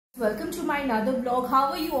welcome to my another vlog.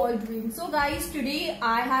 How are you all doing? So guys, today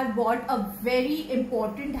I have bought a very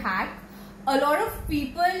important hack. A lot of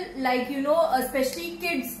people, like especially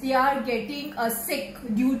kids, they are getting sick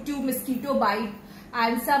due to mosquito bite,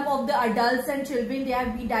 and some of the adults and children, they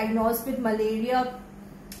have been diagnosed with malaria,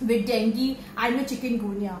 with dengue and with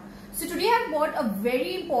chikungunya. So today I have bought a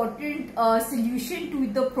very important solution to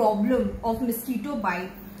the problem of mosquito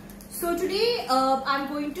bite. So today I'm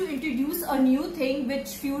going to introduce a new thing which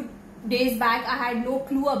few days back I had no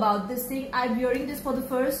clue about this thing. I'm hearing this for the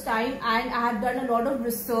first time and I have done a lot of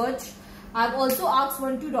research. I've also asked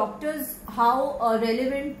 1-2 doctors how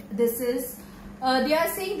relevant this is. They are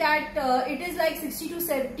saying that it is like 60 to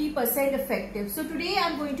 70% effective. So today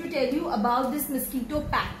I'm going to tell you about this mosquito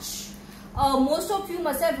patch. Most of you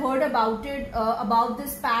must have heard about it, about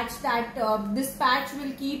this patch, that this patch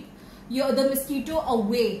will keep the mosquito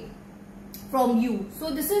away from you.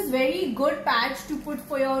 So this is very good patch to put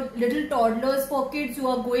for your little toddlers, for kids who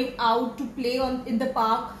are going out to play in the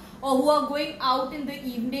park, or who are going out in the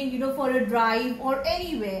evening, for a drive or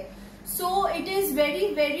anywhere. So it is very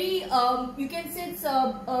you can say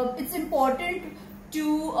it's important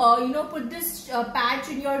to put this patch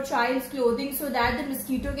in your child's clothing so that the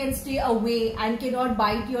mosquito can stay away and cannot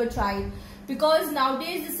bite your child. Because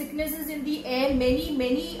nowadays the sickness is in the air. Many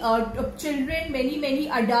children, many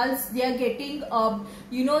adults, they are getting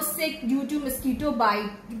sick due to mosquito bite,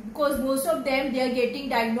 because most of them, they are getting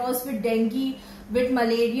diagnosed with dengue, with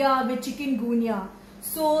malaria, with chikungunya.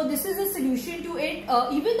 So this is a solution to it.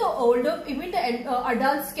 Even the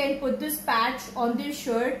adults can put this patch on their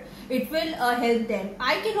shirt. It will help them.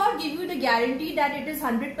 I cannot give you the guarantee that it is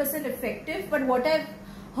 100% effective, but what I've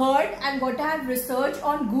heard and what I have researched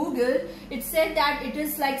on Google, it said that it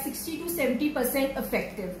is like 60 to 70%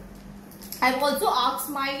 effective. I've also asked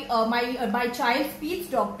my my child's speech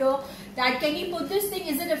doctor that can he put this thing,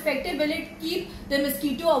 is it effective, will it keep the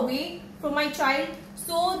mosquito away from my child?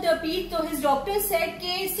 So his doctor said,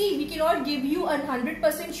 okay, see, we cannot give you a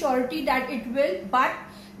 100% surety that it will, but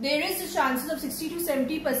there is a chances of 60 to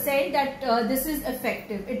 70% that this is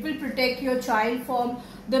effective. It will protect your child from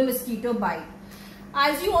the mosquito bite.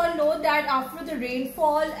 As you all know that after the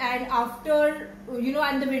rainfall and after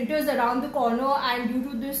and the winter is around the corner, and due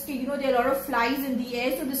to this there are a lot of flies in the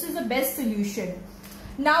air, so this is the best solution.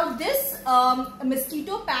 Now this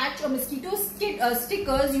mosquito patch or mosquito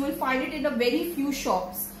stickers, you will find it in a very few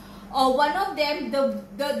shops. One of them,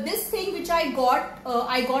 this thing which I got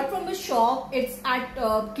from a shop. It's at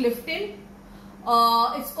Clifton.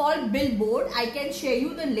 It's called Billboard. I can share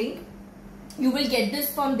you the link. You will get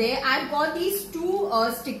this from there. I've got these two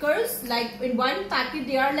stickers. Like in one packet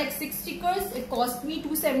there are like 6 stickers. It cost me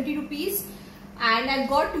 270 rupees. And I've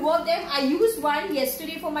got 2 of them. I used one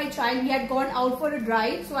yesterday for my child. He had gone out for a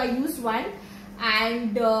drive, so I used one.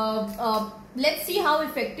 And let's see how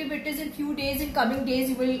effective it is in few days. In coming days,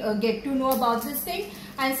 you will get to know about this thing.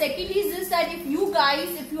 And secondly is this, that if you guys,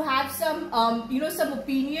 if you have some some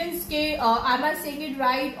opinions, am I saying it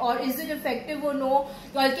right, or is it effective or no,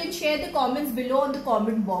 you all can share the comments below on the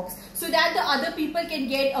comment box, so that the other people can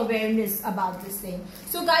get awareness about this thing.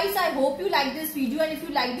 So guys, I hope you like this video, and if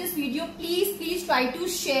you like this video, please try to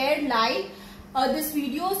share, like this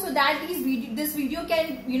video, so that this video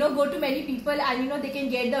can go to many people, and they can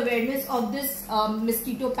get the awareness of this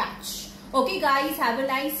mosquito patch. Okay guys, have a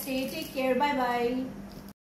nice day, take care, bye bye.